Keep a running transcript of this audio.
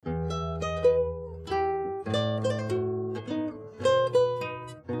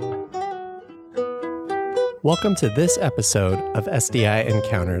Welcome to this episode of SDI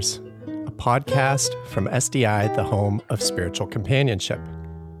Encounters, a podcast from SDI, the home of spiritual companionship.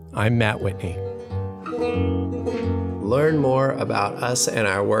 I'm Matt Whitney. Learn more about us and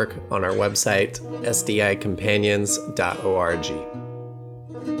our work on our website, sdicompanions.org.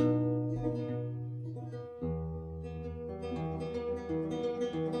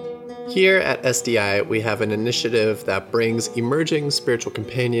 Here at SDI, we have an initiative that brings emerging spiritual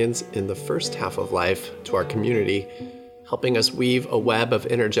companions in the first half of life to our community, helping us weave a web of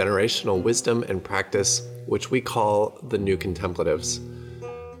intergenerational wisdom and practice, which we call the New Contemplatives.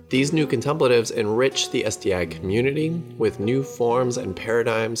 These New Contemplatives enrich the SDI community with new forms and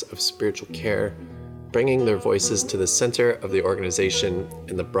paradigms of spiritual care, bringing their voices to the center of the organization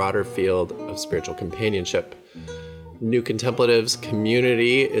in the broader field of spiritual companionship. New Contemplatives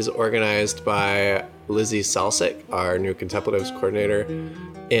community is organized by Lizzie Salsic, our New Contemplatives coordinator.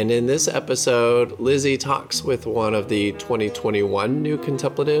 And in this episode, Lizzie talks with one of the 2021 New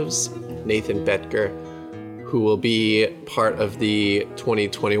Contemplatives, Nathan Betker, who will be part of the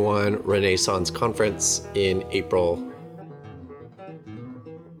 2021 Renaissance Conference in April.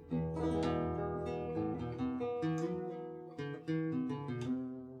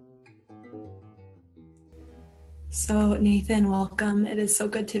 So Nathan, welcome. It is so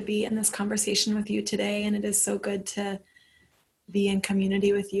good to be in this conversation with you today, and it is so good to be in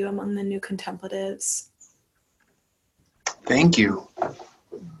community with you among the New Contemplatives. Thank you.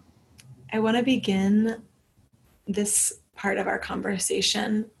 I want to begin this part of our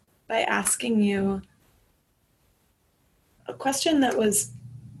conversation by asking you a question that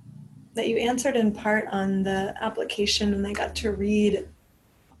you answered in part on the application, and I got to read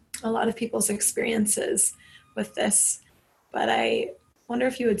a lot of people's experiences with this, but I wonder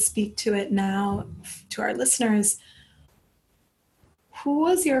if you would speak to it now to our listeners. Who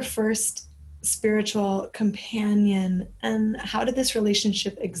was your first spiritual companion, and how did this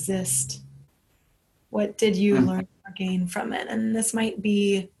relationship exist? What did you learn or gain from it? And this might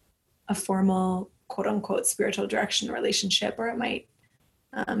be a formal, quote unquote, spiritual direction relationship, or it might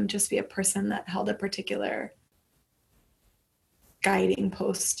just be a person that held a particular guiding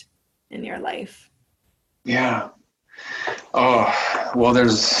post in your life. Yeah. Oh, well,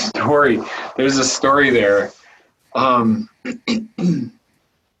 there's a story there. I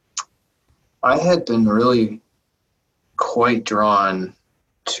had been really quite drawn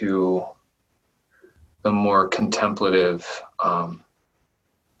to the more contemplative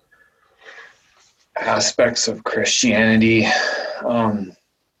aspects of Christianity at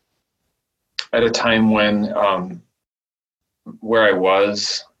a time when where I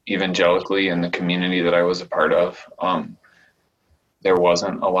was evangelically in the community that I was a part of, there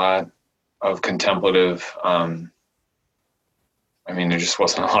wasn't a lot of contemplative, there just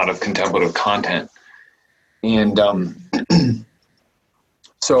wasn't a lot of contemplative content. And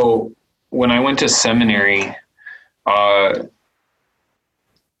so when I went to seminary,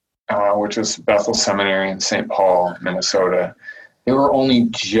 which was Bethel Seminary in St. Paul, Minnesota, they were only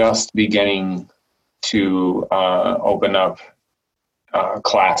just beginning to open up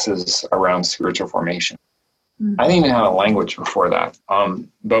classes around spiritual formation. I didn't even have a language before that.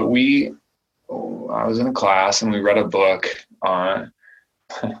 But I was in a class and we read a book by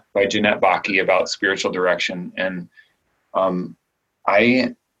Jeanette Baki about spiritual direction. And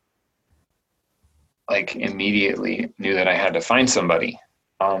I immediately knew that I had to find somebody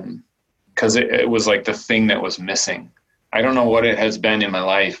because it was like the thing that was missing. I don't know what it has been in my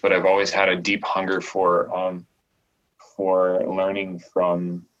life, but I've always had a deep hunger for learning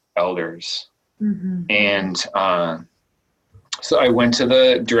from elders. Mm-hmm. And so I went to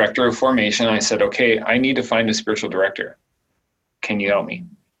the director of formation. I said, okay, I need to find a spiritual director. Can you help me?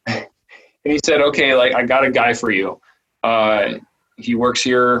 And he said, okay, I got a guy for you. He works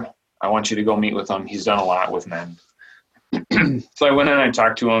here. I want you to go meet with him. He's done a lot with men. So I went in and I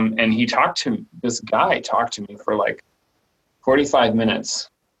talked to him, and this guy talked to me for 45 minutes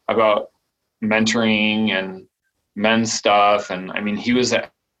about mentoring and men's stuff. And he was an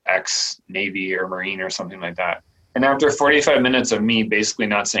ex-Navy or Marine or something like that. And after 45 minutes of me basically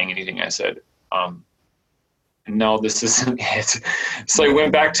not saying anything, I said, no, this isn't it. So I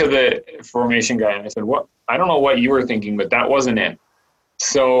went back to the formation guy and I said, what? I don't know what you were thinking, but that wasn't it.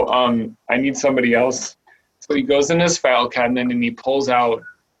 So I need somebody else. So he goes in his file cabinet and he pulls out,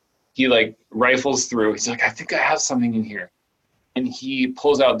 he rifles through. He's like, I think I have something in here. And he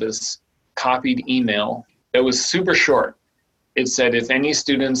pulls out this copied email that was super short. It said, if any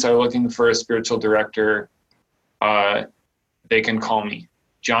students are looking for a spiritual director, they can call me.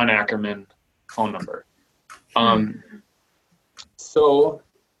 John Ackerman, phone number. So,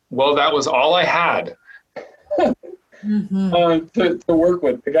 that was all I had. to work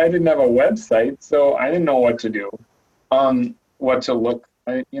with. The guy didn't have a website, so I didn't know what to do, what to look.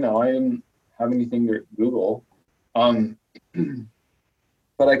 I didn't have anything to Google. But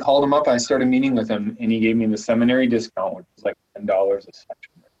I called him up. I started meeting with him, and he gave me the seminary discount, which was like $10 a session.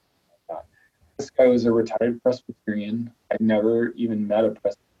 This guy was a retired Presbyterian. I'd never even met a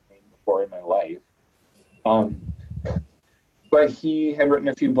Presbyterian before in my life. But he had written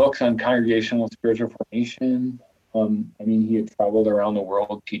a few books on congregational spiritual formation. He had traveled around the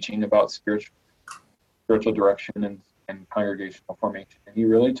world teaching about spiritual direction and congregational formation. And he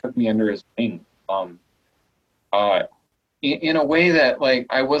really took me under his wing in a way that, like,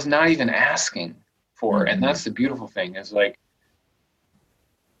 I was not even asking for. And that's the beautiful thing, is like,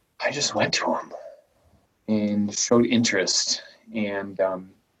 I just went to him and showed interest. And,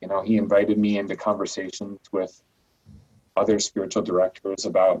 he invited me into conversations with other spiritual directors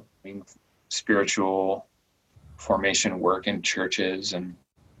about doing spiritual formation work in churches. And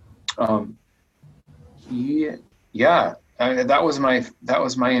that was my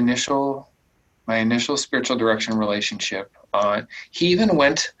initial spiritual direction relationship. He even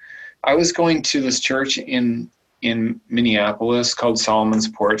went. I was going to this church in Minneapolis called Solomon's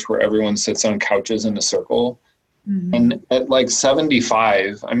Porch, where everyone sits on couches in a circle. And at like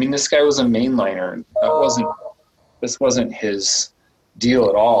 75, this guy was a mainliner. This wasn't his deal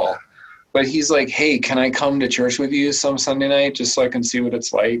at all. But he's like, hey, can I come to church with you some Sunday night just so I can see what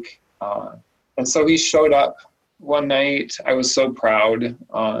it's like? And so he showed up one night. I was so proud.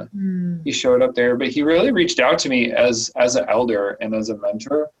 He showed up there, but he really reached out to me as an elder and as a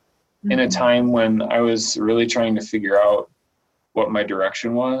mentor in a time when I was really trying to figure out what my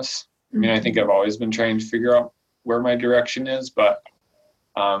direction was. I think I've always been trying to figure out where my direction is, but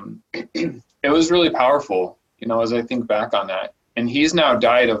it was really powerful, as I think back on that. And he's now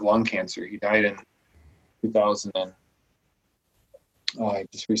died of lung cancer. He died in 2000 and I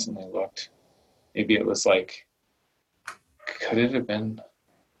just recently looked. Maybe it was like, could it have been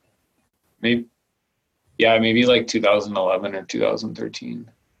maybe like 2011 or 2013.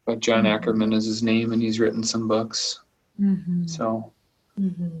 But John Ackerman is his name, and he's written some books. So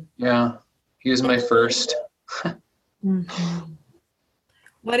yeah, he was my first.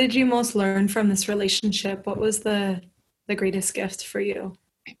 What did you most learn from this relationship? What was the greatest gift for you?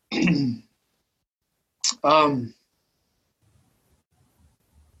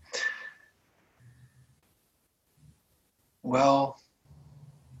 Well,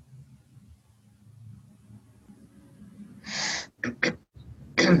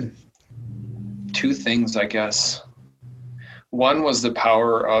 two things, I guess. One was the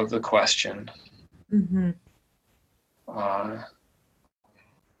power of the question.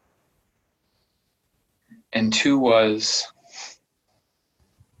 And two was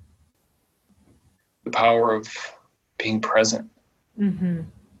the power of being present.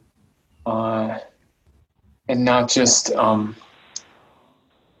 And not just,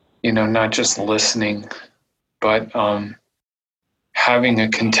 not just listening, but having a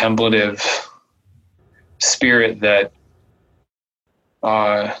contemplative spirit that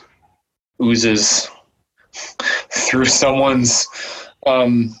oozes through someone's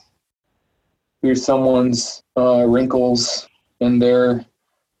wrinkles in their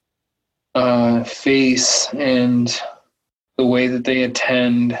face and the way that they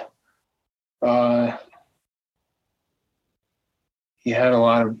attend. He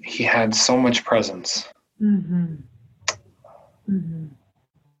had so much presence.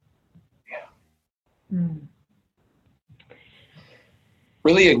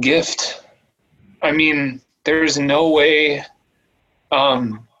 Really a gift. There's no way.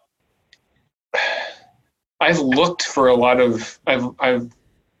 I've looked for I've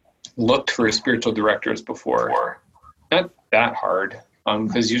looked for spiritual directors before. Not that hard,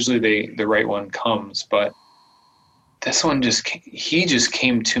 because usually the right one comes, but this one he just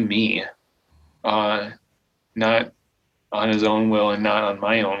came to me, not on his own will and not on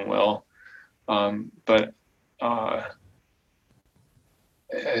my own will, but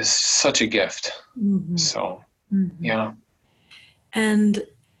it's such a gift. So, yeah. And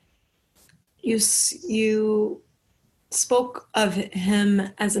you spoke of him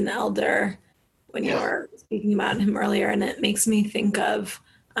as an elder when you were speaking about him earlier, and it makes me think of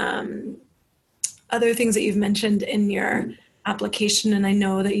other things that you've mentioned in your application. And I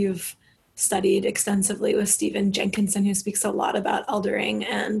know that you've studied extensively with Stephen Jenkinson, who speaks a lot about eldering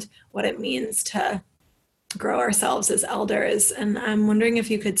and what it means to grow ourselves as elders. And I'm wondering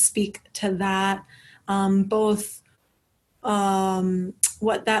if you could speak to that, both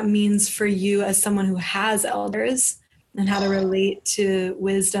what that means for you as someone who has elders and how to relate to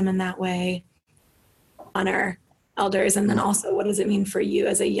wisdom in that way, honor elders? And then also, what does it mean for you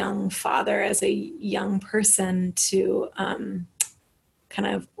as a young father, as a young person, to kind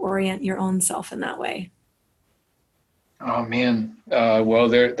of orient your own self in that way? Oh man. Well,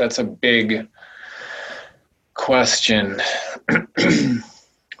 that's a big question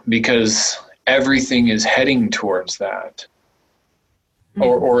because everything is heading towards that.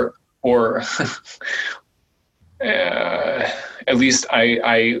 Or at least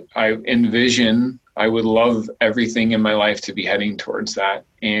I envision, I would love everything in my life to be heading towards that.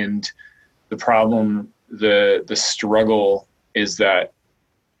 And the problem, the struggle is that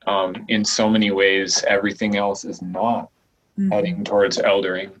in so many ways, everything else is not heading towards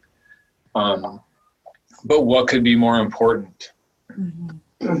eldering. But what could be more important?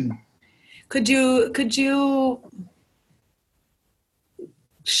 Could you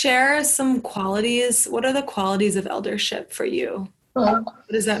share some qualities? What are the qualities of eldership for you? What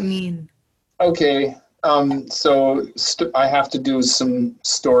does that mean? Okay. So I have to do some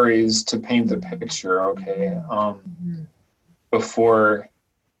stories to paint the picture. Okay. Before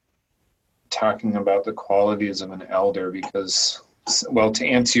talking about the qualities of an elder, because, well, to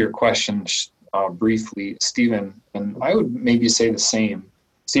answer your question briefly, Stephen, and I would maybe say the same.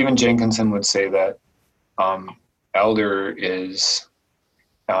 Stephen Jenkinson would say that elder is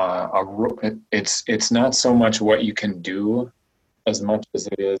it's not so much what you can do as much as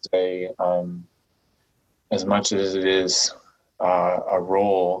it is a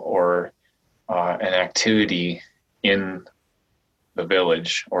role or an activity in the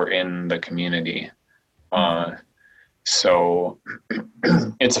village or in the community. So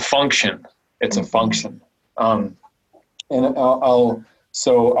it's a function. It's a function. And I'll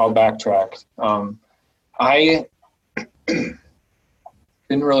backtrack. I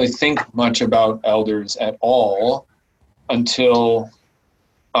didn't really think much about elders at all until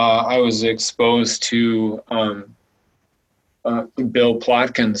I was exposed to Bill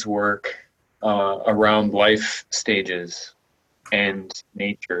Plotkin's work around life stages and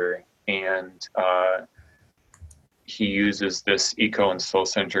nature, and he uses this eco and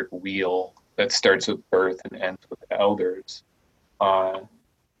soul-centric wheel that starts with birth and ends with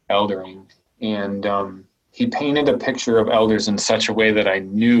eldering, and he painted a picture of elders in such a way that I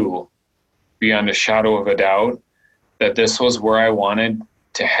knew beyond a shadow of a doubt that this was where I wanted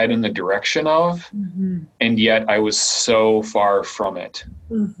to head in the direction of, and yet I was so far from it.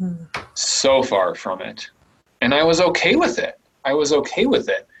 So far from it. And I was okay with it.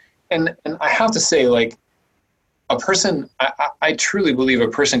 And I have to say, like, a person, I truly believe a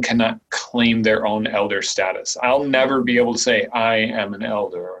person cannot claim their own elder status. I'll never be able to say I am an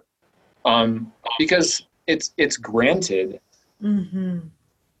elder, because it's granted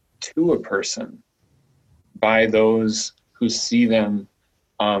to a person by those who see them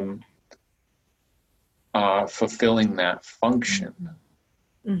fulfilling that function.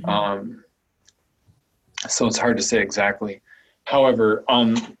 So it's hard to say exactly. However,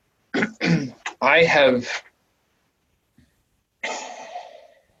 I have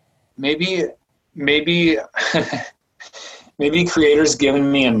maybe Creator's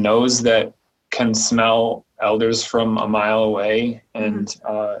given me a nose that can smell elders from a mile away and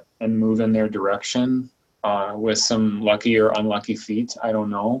move in their direction with some lucky or unlucky feet. I don't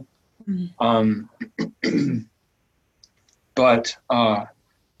know. But I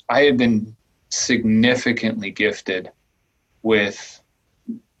have been significantly gifted with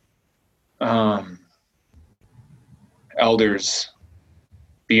elders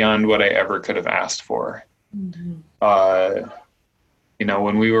beyond what I ever could have asked for.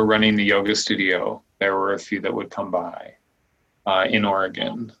 When we were running the yoga studio, there were a few that would come by in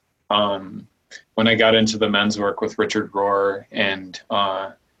Oregon. When I got into the men's work with Richard Rohr and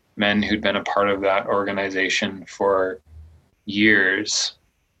men who'd been a part of that organization for years,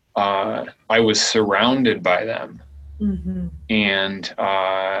 I was surrounded by them. And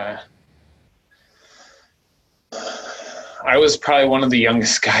I was probably one of the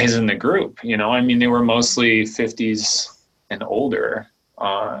youngest guys in the group. They were mostly 50s and older,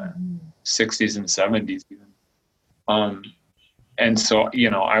 60s and 70s even. And so,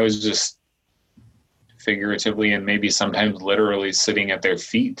 I was just figuratively and maybe sometimes literally sitting at their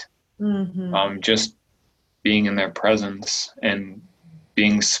feet, just being in their presence and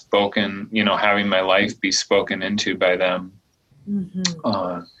being spoken, having my life be spoken into by them.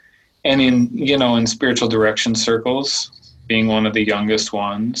 And in spiritual direction circles, being one of the youngest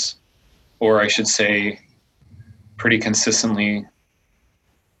ones, or I should say pretty consistently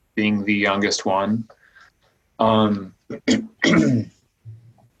being the youngest one. And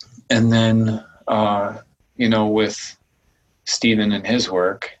then, with Stephen and his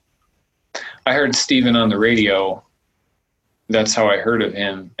work, I heard Stephen on the radio. That's how I heard of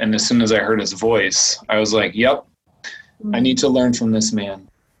him. And as soon as I heard his voice, I was like, yep, I need to learn from this man.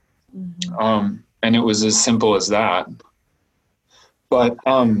 And it was as simple as that. But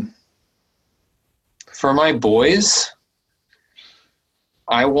for my boys,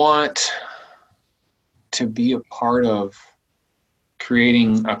 I want to be a part of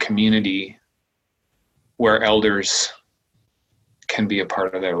creating a community where elders can be a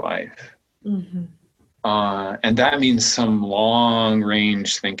part of their life. And that means some long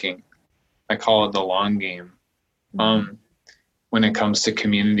range thinking. I call it the long game. When it comes to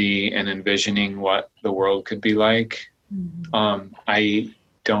community and envisioning what the world could be like. I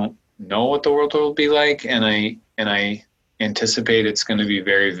don't know what the world will be like, and I anticipate it's going to be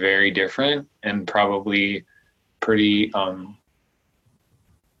very, very different and probably pretty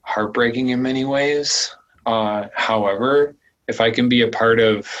heartbreaking in many ways. However, if I can be a part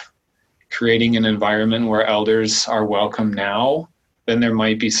of creating an environment where elders are welcome now, then there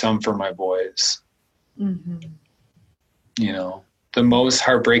might be some for my boys. You know, the most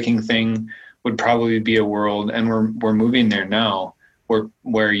heartbreaking thing would probably be a world, and we're moving there now,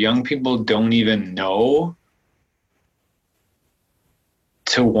 where young people don't even know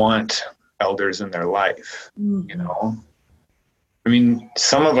to want elders in their life. You know, I mean,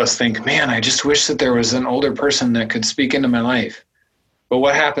 some of us think, man, I just wish that there was an older person that could speak into my life. But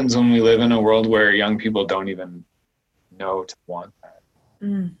what happens when we live in a world where young people don't even know to want that?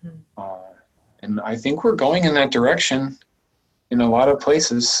 And I think we're going in that direction in a lot of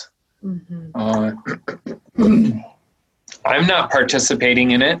places. I'm not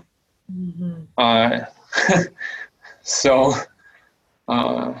participating in it. So,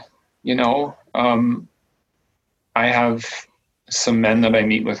 you know, I have some men that I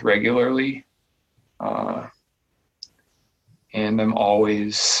meet with regularly. And I'm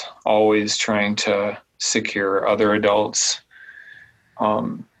always trying to secure other adults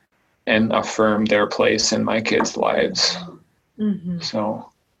and affirm their place in my kids' lives. So.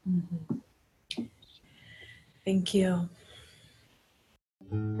 Thank you.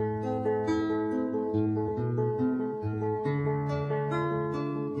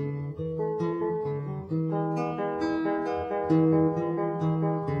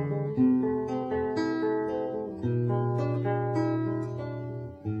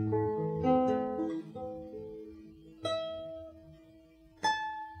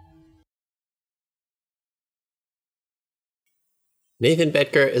 Nathan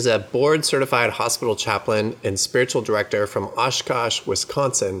Betker is a board-certified hospital chaplain and spiritual director from Oshkosh,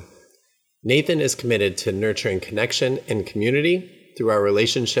 Wisconsin. Nathan is committed to nurturing connection and community through our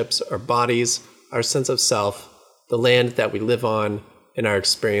relationships, our bodies, our sense of self, the land that we live on, and our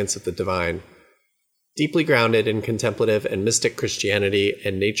experience of the divine. Deeply grounded in contemplative and mystic Christianity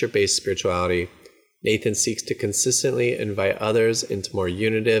and nature-based spirituality, Nathan seeks to consistently invite others into more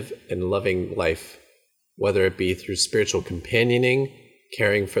unitive and loving life, whether it be through spiritual companioning,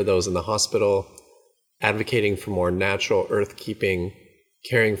 caring for those in the hospital, advocating for more natural earth-keeping,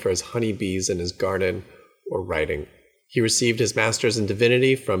 caring for his honeybees in his garden, or writing. He received his master's in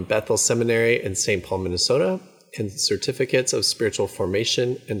divinity from Bethel Seminary in St. Paul, Minnesota, and certificates of spiritual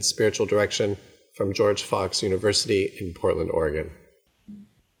formation and spiritual direction from George Fox University in Portland, Oregon.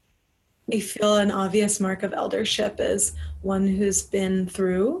 I feel an obvious mark of eldership is one who's been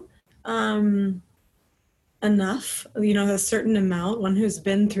through enough, you know, a certain amount, one who's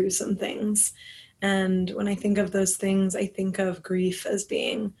been through some things. And when I think of those things, I think of grief as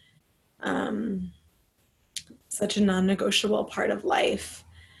being such a non-negotiable part of life.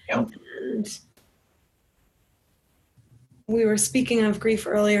 Yep. And we were speaking of grief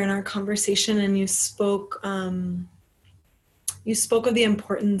earlier in our conversation, and you spoke of the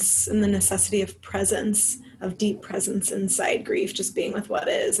importance and the necessity of presence, of deep presence inside grief, just being with what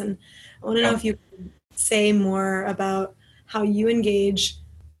is. And I want to know if you could say more about how you engage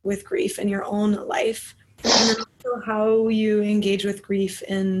with grief in your own life, and also how you engage with grief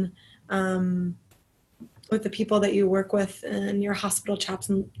in with the people that you work with in your hospital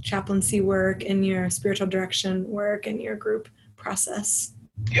chaplaincy work, in your spiritual direction work, and your group process.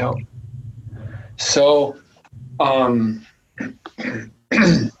 Yep. So,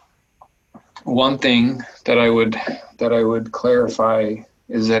 one thing that I would clarify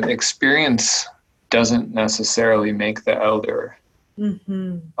is that experience doesn't necessarily make the elder. We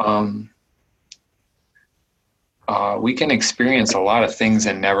can experience a lot of things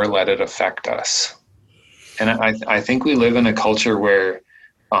and never let it affect us. And I think we live in a culture where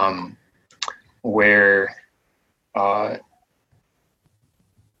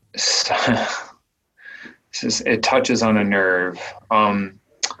it touches on a nerve.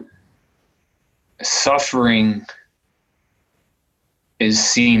 suffering is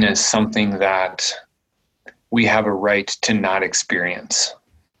seen as something that we have a right to not experience.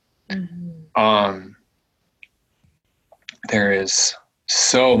 There is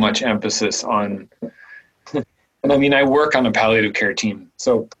so much emphasis on, and I mean, I work on a palliative care team,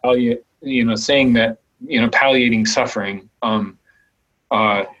 so saying that, palliating suffering,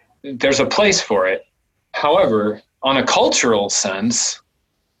 there's a place for it. However, on a cultural sense,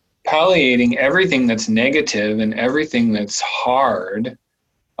 palliating everything that's negative and everything that's hard,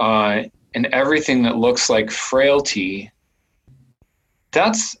 and everything that looks like frailty,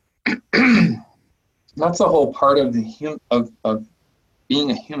 that's that's a whole part of of being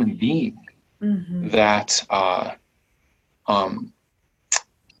a human being, that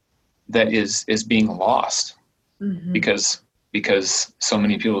that is being lost, because so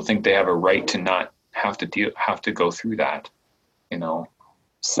many people think they have a right to not have to go through that,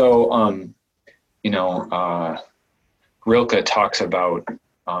 So Rilke talks about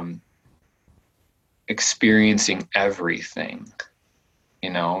experiencing everything.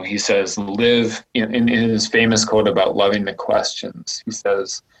 He says, live in his famous quote about loving the questions. He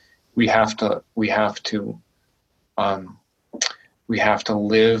says, we have to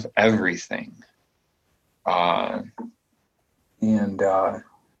live everything.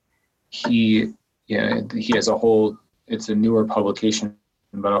 He has it's a newer publication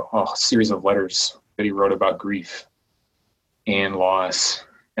about a series of letters that he wrote about grief and loss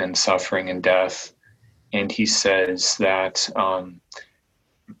and suffering and death. And he says that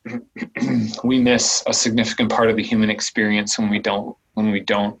we miss a significant part of the human experience when we don't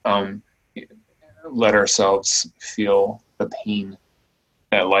let ourselves feel the pain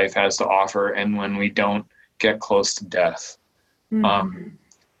that life has to offer, and when we don't get close to death.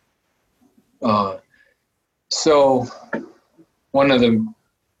 So one of the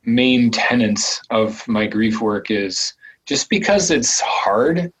main tenets of my grief work is, just because it's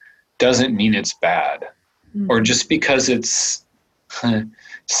hard doesn't mean it's bad, or just because it's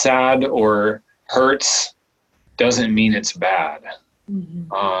sad or hurts doesn't mean it's bad.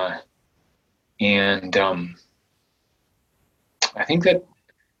 I think that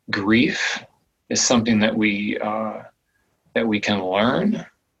grief is something that we can learn,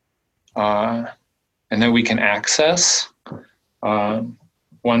 and that we can access.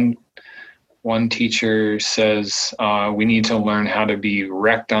 One teacher says we need to learn how to be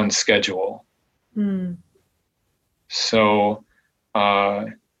wrecked on schedule. So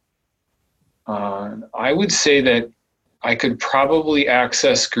I would say that I could probably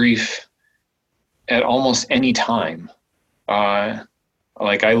access grief at almost any time.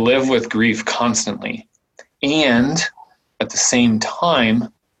 Like, I live with grief constantly, and at the same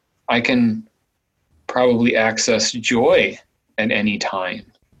time, I can probably access joy at any time,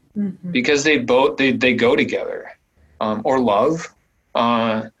 because they go together. Or love.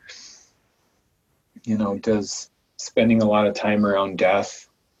 Does spending a lot of time around death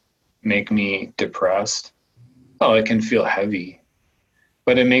make me depressed? Oh, it can feel heavy,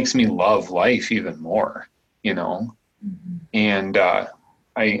 but it makes me love life even more, And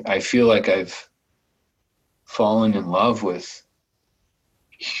I feel like I've fallen in love with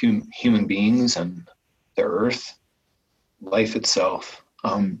human beings and the earth, life itself,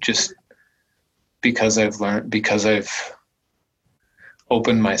 just because I've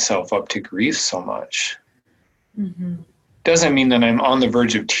opened myself up to grief so much. Doesn't mean that I'm on the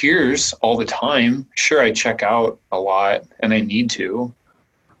verge of tears all the time. Sure, I check out a lot, and I need to.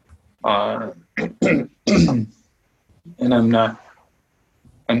 And I'm not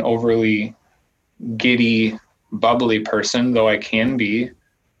an overly giddy, bubbly person, though I can be.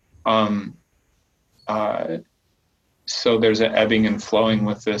 So there's an ebbing and flowing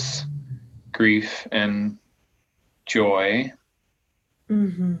with this grief and joy.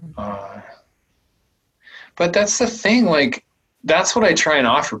 But that's the thing, like, that's what I try and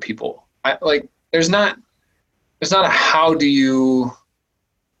offer people. There's not a how do you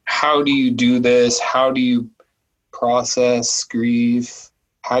do this? How do you process grief?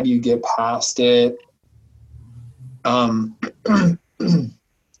 How do you get past it? For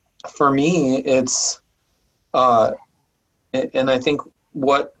me, it's, and I think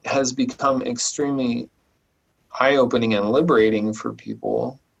what has become extremely eye-opening and liberating for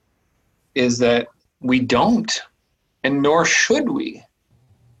people is that we don't, and nor should we.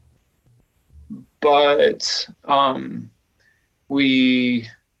 But we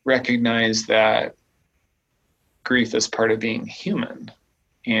recognize that grief is part of being human,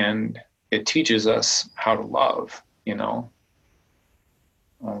 and it teaches us how to love,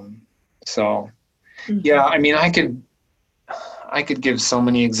 So, yeah, I mean, I could give so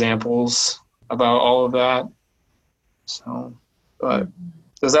many examples. about all of that. So, but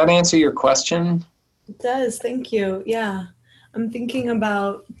does that answer your question? It does. Thank you. Yeah. I'm thinking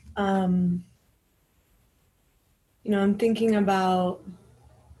about, I'm thinking about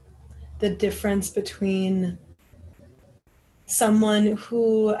the difference between someone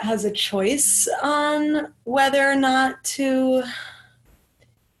who has a choice on whether or not to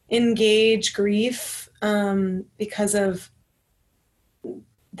engage grief because of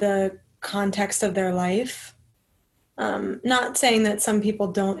the context of their life. Not saying that some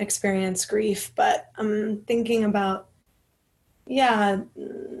people don't experience grief, but I'm thinking about, in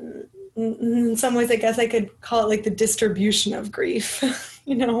some ways, I guess I could call it like the distribution of grief,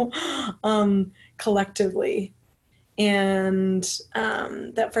 collectively. And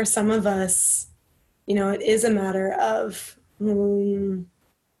that for some of us, it is a matter of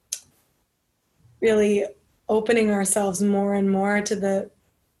really opening ourselves more and more to the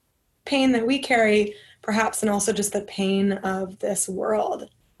pain that we carry, perhaps, and also just the pain of this world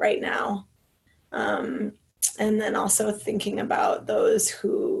right now. And then also thinking about those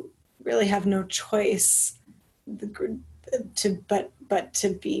who really have no choice but to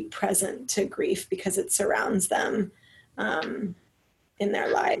be present to grief because it surrounds them in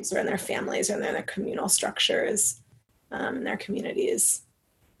their lives or in their families or in their communal structures, in their communities.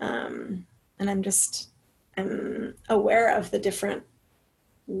 And I'm aware of the different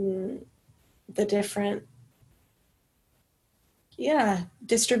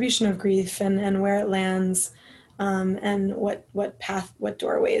distribution of grief and where it lands, and what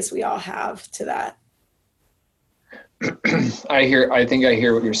doorways we all have to that. I think I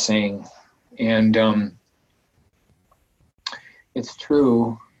hear what you're saying. And it's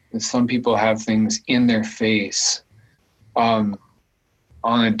true that some people have things in their face on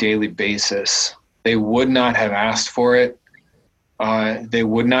a daily basis. They would not have asked for it. They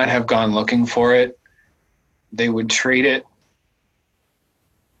would not have gone looking for it. They would trade it,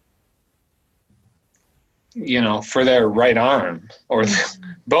 for their right arm or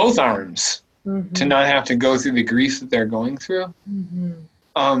both arms, to not have to go through the grief that they're going through.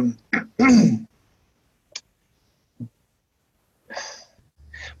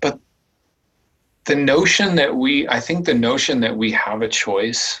 But the notion that we have a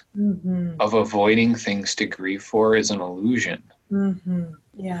choice of avoiding things to grieve for is an illusion.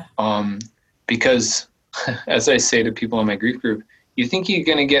 Yeah. Because as I say to people in my grief group, you think you're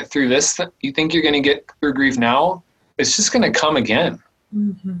going to get through this? You think you're going to get through grief now? It's just going to come again.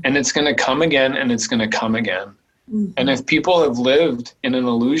 And it's going to come again, and it's going to come again. And if people have lived in an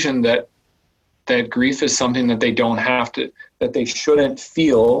illusion that grief is something that they don't have to, that they shouldn't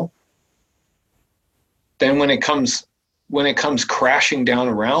feel, then when it comes crashing down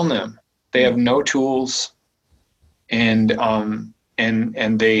around them, they have no tools, and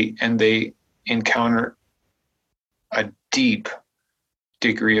they encounter a deep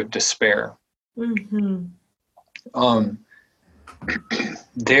degree of despair.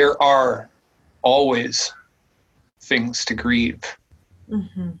 There are always things to grieve.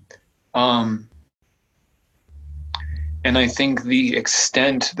 And I think the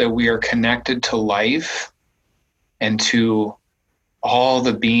extent that we are connected to life and to all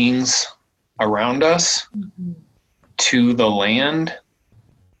the beings around us, to the land,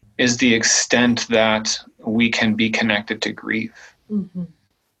 is the extent that we can be connected to grief.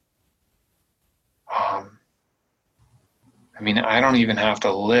 I don't even have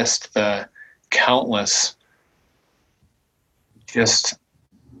to list the countless just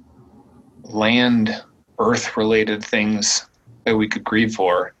land, earth-related things that we could grieve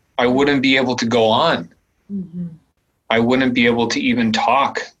for. I wouldn't be able to go on. I wouldn't be able to even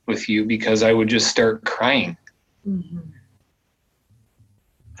talk with you because I would just start crying.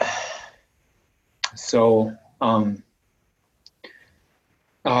 So,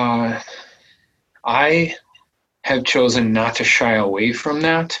 I have chosen not to shy away from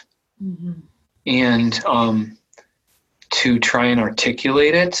that, and to try and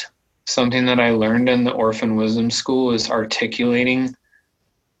articulate it. Something that I learned in the Orphan Wisdom School is articulating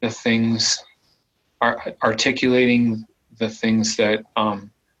the things that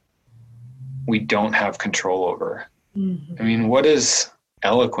we don't have control over. What is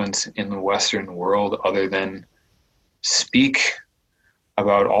eloquence in the Western world other than speak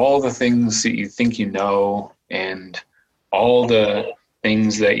about all the things that you think you know and all the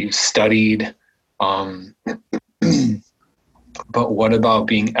things that you studied? But what about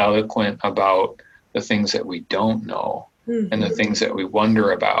being eloquent about the things that we don't know, and the things that we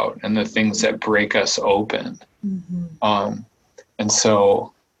wonder about, and the things that break us open? And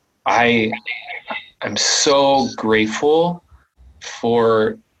so I'm so grateful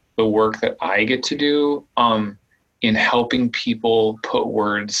for the work that I get to do in helping people put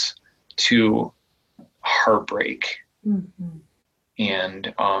words to heartbreak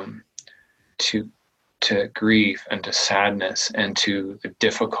and to grief and to sadness and to the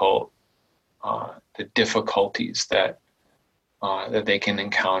difficulties that they can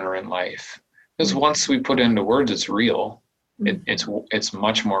encounter in life. Because once we put it into words, it's real. It's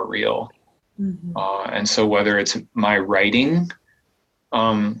much more real. And so whether it's my writing,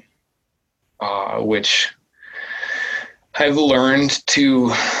 which I've learned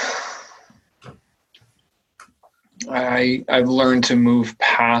to, I've learned to move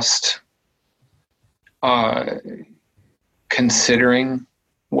past considering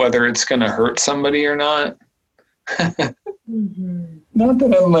whether it's going to hurt somebody or not. Not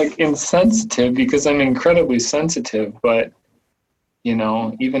that I'm like insensitive, because I'm incredibly sensitive, but you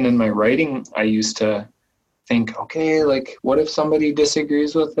know, even in my writing, I used to think, okay, like what if somebody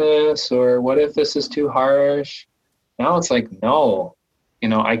disagrees with this, or what if this is too harsh? Now it's like, no, you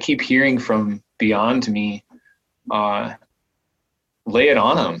know, I keep hearing from beyond me, lay it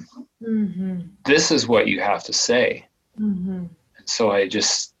on them. This is what you have to say. So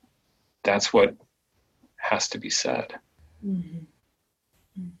that's what has to be said.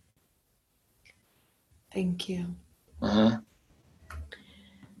 Thank you. Uh-huh.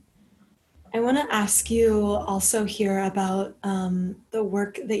 I want to ask you also here about the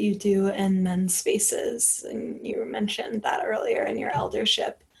work that you do in men's spaces. And you mentioned that earlier in your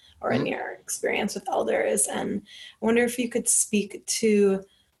eldership or in your experience with elders. And I wonder if you could speak to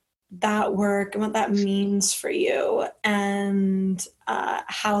that work and what that means for you, and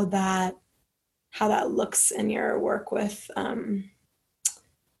how that looks in your work with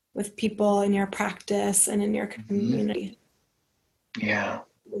people in your practice and in your community. Yeah.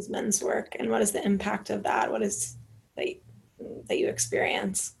 Is men's work, and what is the impact of that? What is that you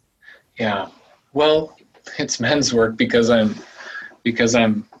experience? Yeah. Well, it's men's work because I'm a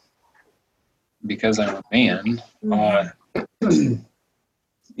man.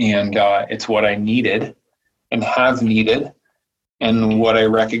 And it's what I needed and have needed, and what I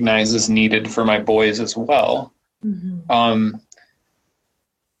recognize is needed for my boys as well.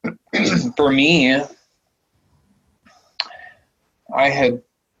 For me, I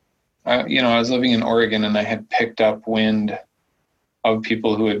was living in Oregon, and I had picked up wind of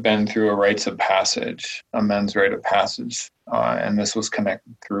people who had been through a rites of passage, a men's rite of passage. And this was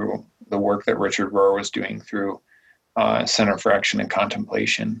connected through the work that Richard Rohr was doing through Center for Action and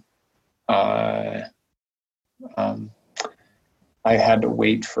Contemplation. I had to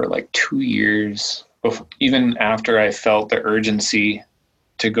wait for like 2 years, even after I felt the urgency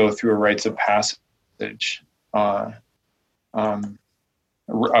to go through a rites of passage, a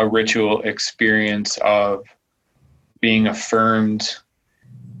ritual experience of being affirmed,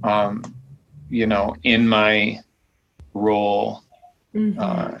 in my role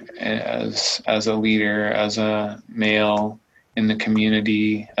as a leader, as a male in the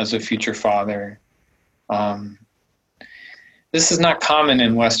community, as a future father. This is not common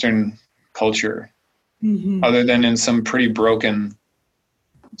in Western culture, other than in some pretty broken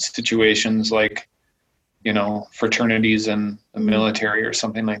situations like, fraternities in the military or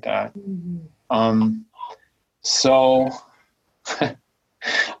something like that. So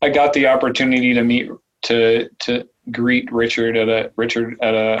I got the opportunity to greet Richard at a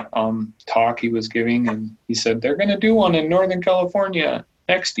talk he was giving, and he said they're going to do one in Northern California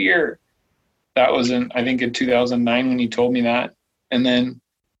next year. That was in 2009 when he told me that, and then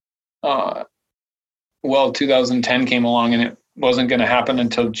 2010 came along, and it wasn't going to happen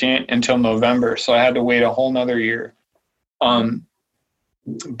until November, so I had to wait a whole nother year.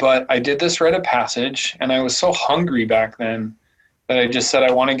 But I did this rite of passage, and I was so hungry back then that I just said,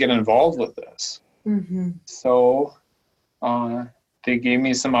 I want to get involved with this. So they gave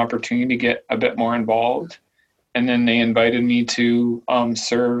me some opportunity to get a bit more involved, and then they invited me to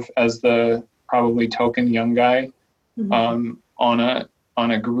serve as the probably token young guy on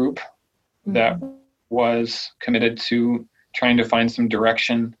a group that was committed to trying to find some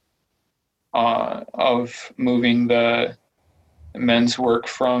direction of moving the men's work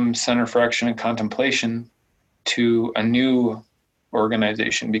from Center for Action and Contemplation to a new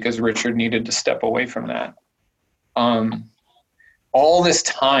organization, because Richard needed to step away from that. All this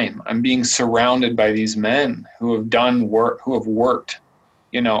time, I'm being surrounded by these men who have done work, who have worked,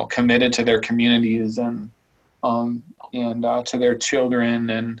 committed to their communities and to their children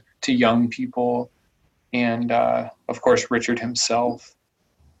and to young people. And of course, Richard himself.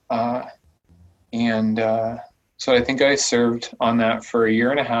 So I think I served on that for a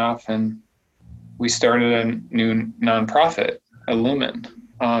year and a half, and we started a new nonprofit, Illumin,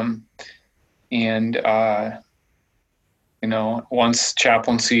 And, once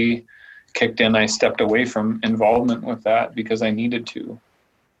chaplaincy kicked in, I stepped away from involvement with that because I needed to.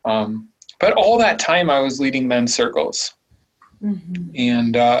 But all that time I was leading men's circles.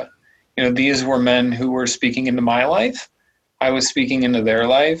 And, these were men who were speaking into my life. I was speaking into their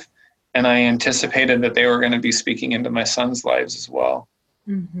life. And I anticipated that they were going to be speaking into my son's lives as well.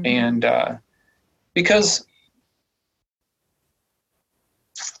 And because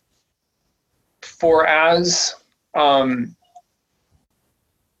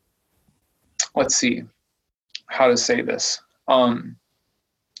let's see how to say this.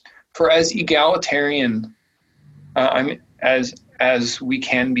 For as egalitarian as we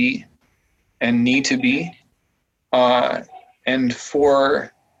can be and need to be, and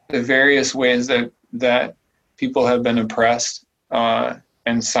for the various ways that people have been oppressed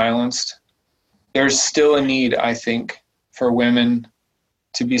and silenced, there's still a need, I think, for women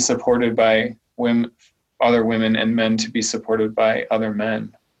to be supported by other women, and men to be supported by other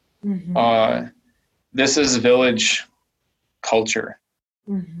men. This is village culture.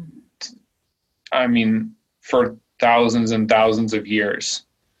 I mean, for thousands and thousands of years.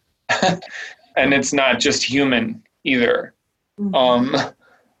 And it's not just human either. And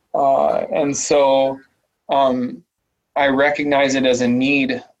so I recognize it as a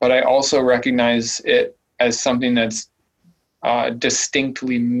need, but I also recognize it as something that's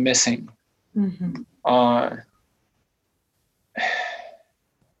distinctly missing.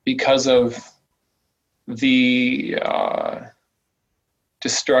 Because of the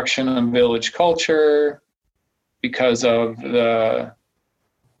destruction of village culture, because of the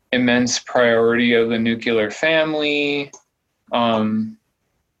immense priority of the nuclear family.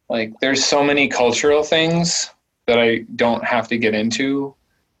 There's so many cultural things that I don't have to get into.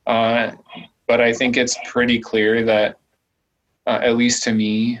 But I think it's pretty clear that, at least to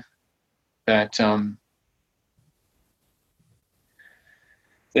me, that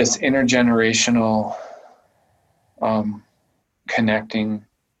this intergenerational connecting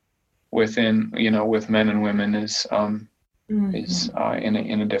within, with men and women is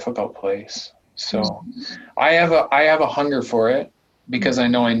in a difficult place. So I have a hunger for it because I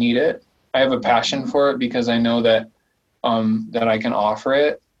know I need it. I have a passion for it because I know that I can offer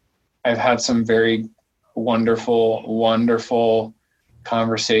it. I've had some very wonderful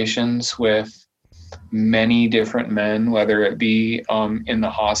conversations with many different men, whether it be in the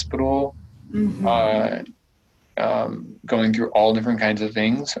hospital, going through all different kinds of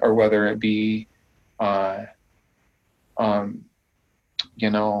things, or whether it be,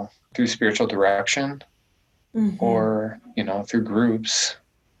 through spiritual direction, or, through groups.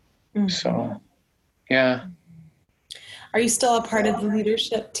 So, yeah. Are you still a part of the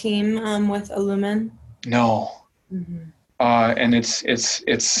leadership team with Illumin? No. And it's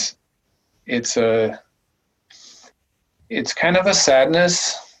kind of a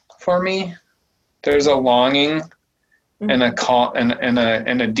sadness for me. There's a longing and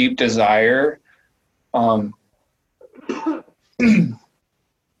a deep desire, a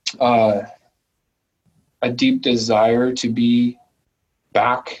deep desire to be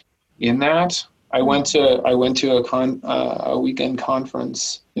back in that. I went to a weekend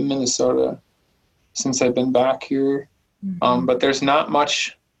conference in Minnesota since I've been back here, but there's not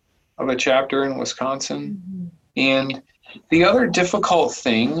much of a chapter in Wisconsin. And the other difficult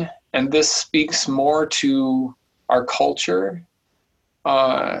thing, and this speaks more to our culture,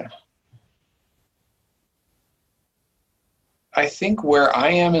 I think where I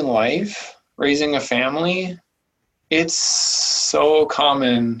am in life, raising a family, it's so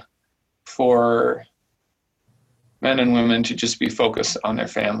common for men and women to just be focused on their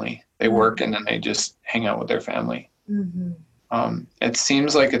family. They work and then they just hang out with their family. It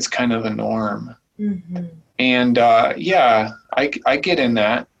seems like it's kind of the norm. And I get in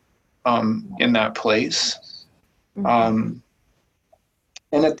that place. And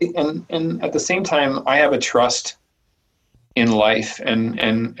at the same time, I have a trust in life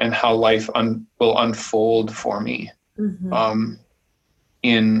and how life will unfold for me.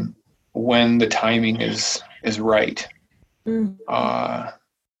 In when the timing is right.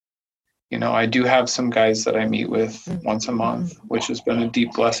 I do have some guys that I meet with once a month, which has been a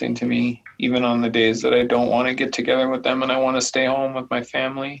deep blessing to me, even on the days that I don't want to get together with them and I want to stay home with my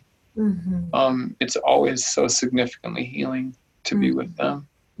family. It's always so significantly healing to be with them.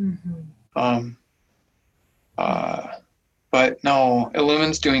 But no,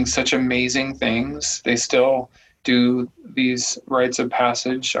 Illumin's doing such amazing things. They still do these rites of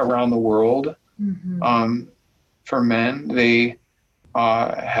passage around the world. For men, they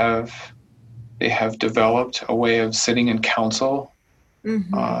have developed a way of sitting in council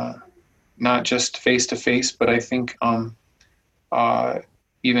not just face to face, but I think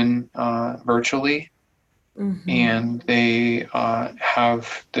even virtually. And they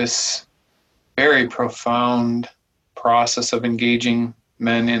have this very profound process of engaging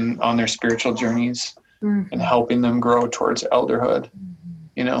men on their spiritual journeys and helping them grow towards elderhood,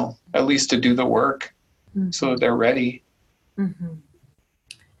 at least to do the work so that they're ready.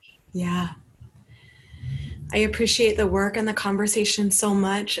 Yeah. I appreciate the work and the conversation so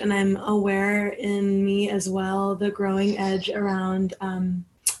much. And I'm aware in me as well, the growing edge around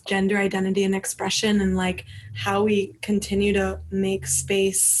gender identity and expression, and like how we continue to make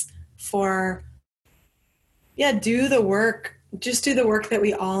space for, do the work that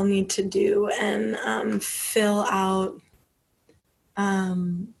we all need to do, and fill out,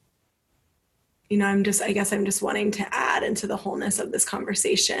 I'm just wanting to add into the wholeness of this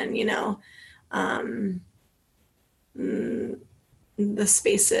conversation, the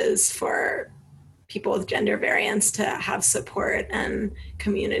spaces for people with gender variance to have support and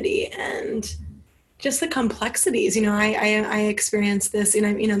community, and just the complexities. I experienced this,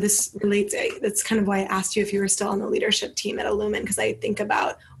 this relates, that's kind of why I asked you if you were still on the leadership team at Illumin, because I think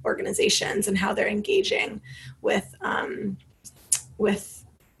about organizations and how they're engaging with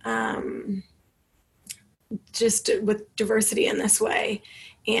diversity in this way.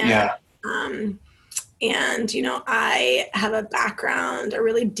 And I have a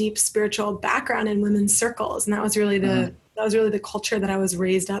really deep spiritual background in women's circles. And that was really the culture that I was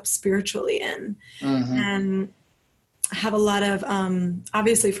raised up spiritually in. And I have a lot of,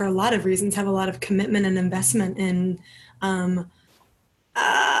 obviously for a lot of reasons, have a lot of commitment and investment in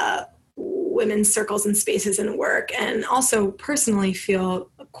women's circles and spaces and work. And also personally feel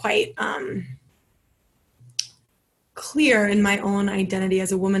quite clear in my own identity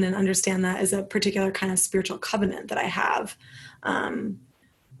as a woman, and understand that as a particular kind of spiritual covenant that I have, and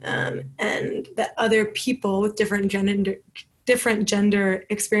that other people with different gender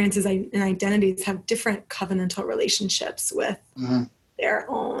experiences and identities have different covenantal relationships with their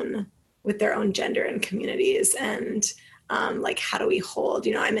own gender and communities, and how do we hold?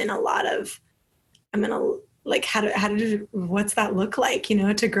 What's that look like?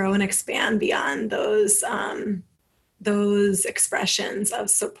 To grow and expand beyond those expressions of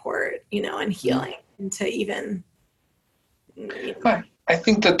support, and healing, and to even. I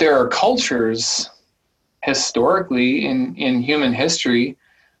think that there are cultures historically in human history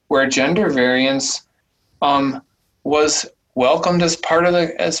where gender variance was welcomed as part of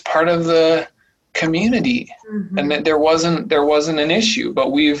the community, and that there wasn't an issue.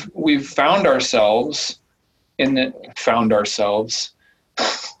 But we've found ourselves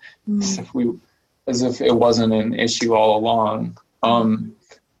as if it wasn't an issue all along, and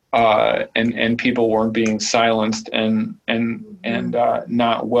people weren't being silenced and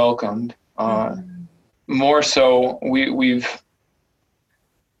not welcomed. More so, we've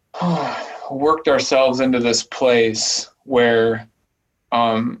worked ourselves into this place where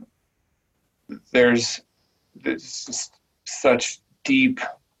there's such deep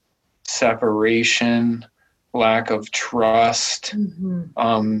separation, lack of trust,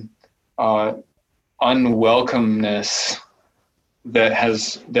 unwelcomeness that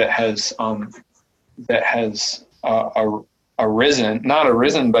has arisen,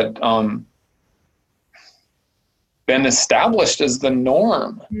 but been established as the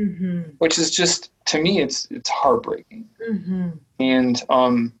norm, which is just, to me, it's heartbreaking. And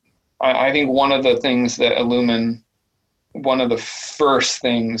I think one of the things that Illumin, one of the first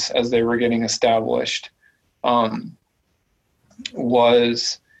things as they were getting established,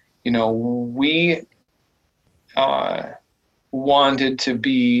 was, we wanted to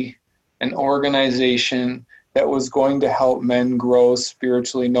be an organization that was going to help men grow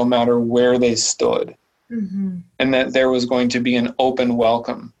spiritually no matter where they stood, and that there was going to be an open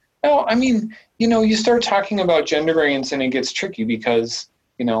welcome. Now, you start talking about gender variance and it gets tricky because,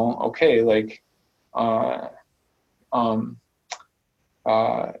 where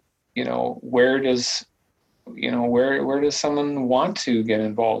does someone want to get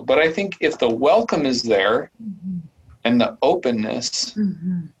involved? But I think if the welcome is there and the openness,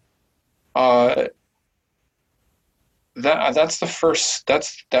 that's the first,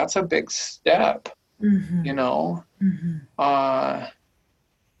 that's a big step,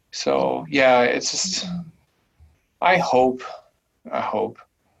 so yeah, it's just, I hope,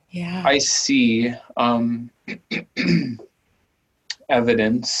 I see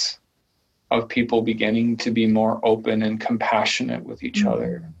evidence of people beginning to be more open and compassionate with each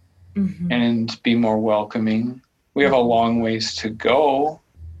other, and be more welcoming. We have a long ways to go,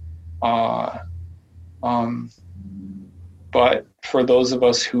 But for those of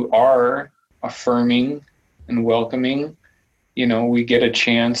us who are affirming and welcoming, we get a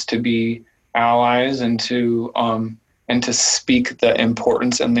chance to be allies and to speak the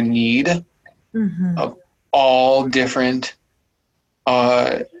importance and the need of all different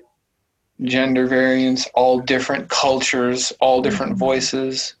gender variants, all different cultures, all different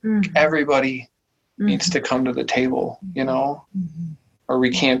voices. Everybody needs to come to the table, or we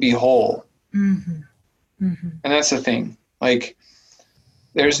can't be whole. And that's the thing. Like,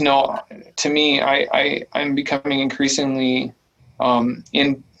 there's to me, I'm becoming increasingly not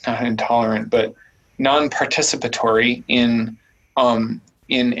intolerant, but non-participatory in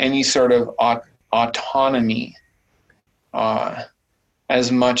any sort of autonomy,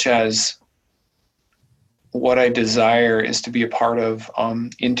 as much as what I desire is to be a part of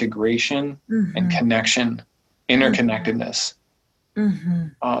integration and connection, interconnectedness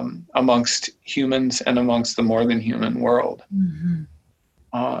amongst humans and amongst the more than human world.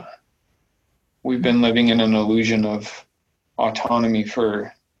 We've been living in an illusion of autonomy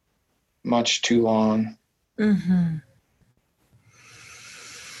for much too long.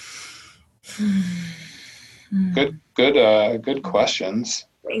 Good questions.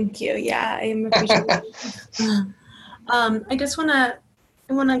 Thank you. Yeah, I'm appreciative. I just want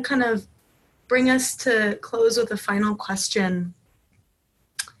to kind of bring us to close with a final question,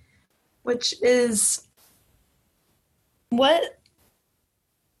 which is, what's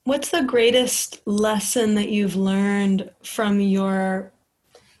the greatest lesson that you've learned from your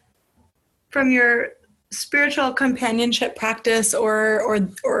spiritual companionship practice, or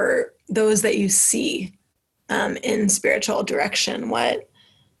those that you see in spiritual direction?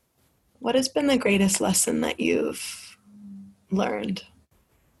 What has been the greatest lesson that you've learned?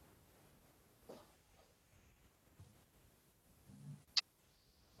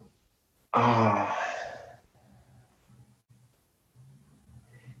 I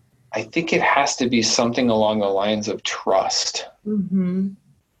think it has to be something along the lines of trust.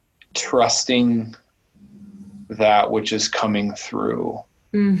 Trusting that which is coming through.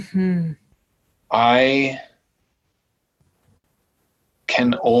 I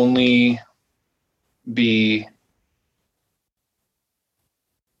can only be,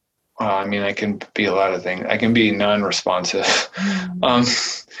 I can be a lot of things. I can be non-responsive.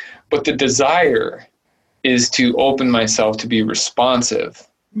 But the desire is to open myself to be responsive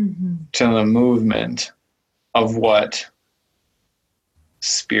to the movement of what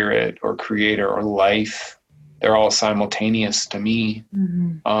spirit or creator or life, they're all simultaneous to me,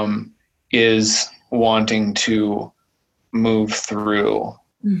 is wanting to move through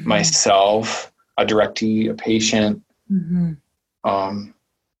myself, a directee, a patient,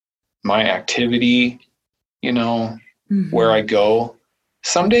 my activity, where I go.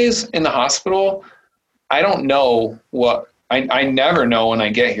 Some days in the hospital, I don't know I never know when I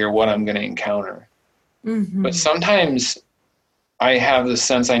get here what I'm going to encounter. But sometimes I have the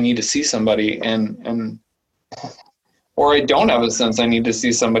sense I need to see somebody or I don't have a sense I need to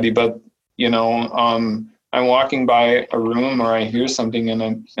see somebody, but I'm walking by a room or I hear something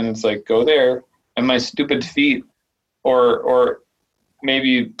and it's like, go there. And my stupid feet or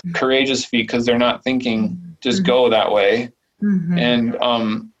maybe courageous feet, because they're not thinking, just go that way. And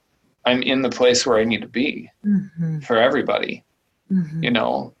I'm in the place where I need to be for everybody,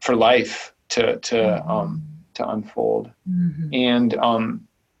 for life to unfold. And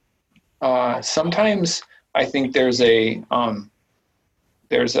sometimes I think there's a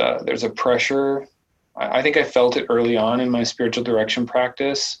pressure. I think I felt it early on in my spiritual direction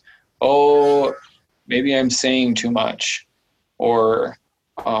practice. Oh, maybe I'm saying too much, or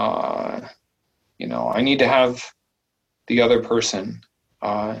I need to have the other person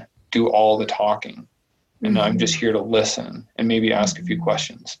do all the talking, and I'm just here to listen and maybe ask a few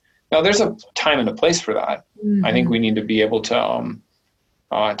questions. Now, there's a time and a place for that. I think we need to be able to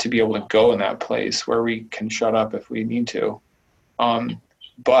go in that place where we can shut up if we need to.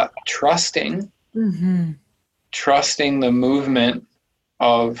 But trusting the movement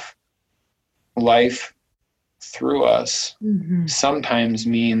of life through us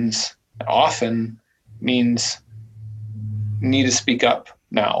often means need to speak up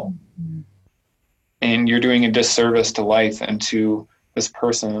now. And you're doing a disservice to life and to this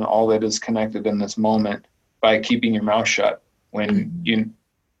person and all that is connected in this moment by keeping your mouth shut when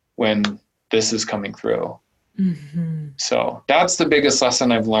this is coming through. So that's the biggest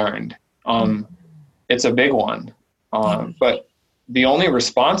lesson I've learned. It's a big one. But the only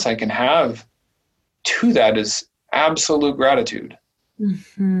response I can have to that is absolute gratitude.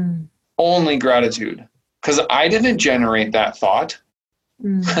 Only gratitude. Because I didn't generate that thought.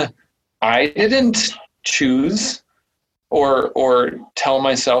 I didn't choose or tell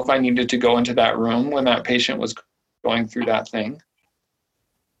myself I needed to go into that room when that patient was going through that thing.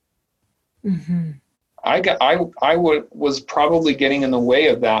 Mm-hmm. I was probably getting in the way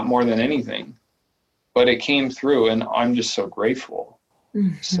of that more than anything, but it came through, and I'm just so grateful.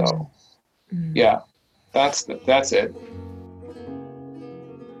 Mm-hmm. So, yeah, that's it.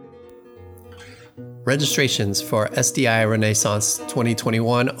 Registrations for SDI Renaissance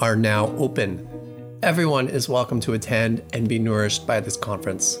 2021 are now open. Everyone is welcome to attend and be nourished by this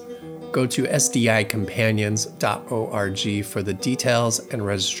conference. Go to sdicompanions.org for the details and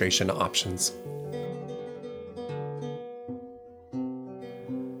registration options.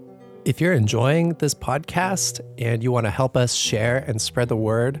 If you're enjoying this podcast and you want to help us share and spread the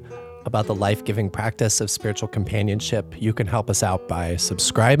word about the life-giving practice of spiritual companionship, you can help us out by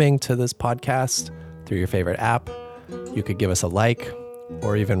subscribing to this podcast through your favorite app. You could give us a like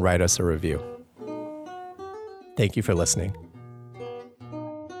or even write us a review. Thank you for listening.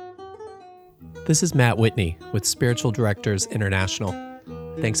 This is Matt Whitney with Spiritual Directors International.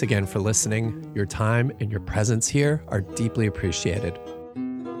 Thanks again for listening. Your time and your presence here are deeply appreciated.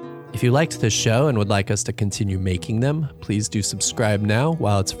 If you liked this show and would like us to continue making them, please do subscribe now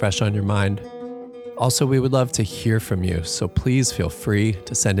while it's fresh on your mind. Also, we would love to hear from you, so please feel free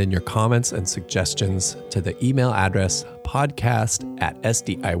to send in your comments and suggestions to the email address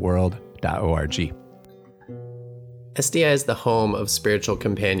podcast@sdiworld.org. SDI is the home of spiritual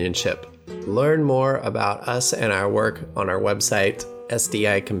companionship. Learn more about us and our work on our website,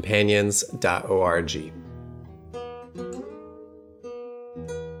 sdicompanions.org.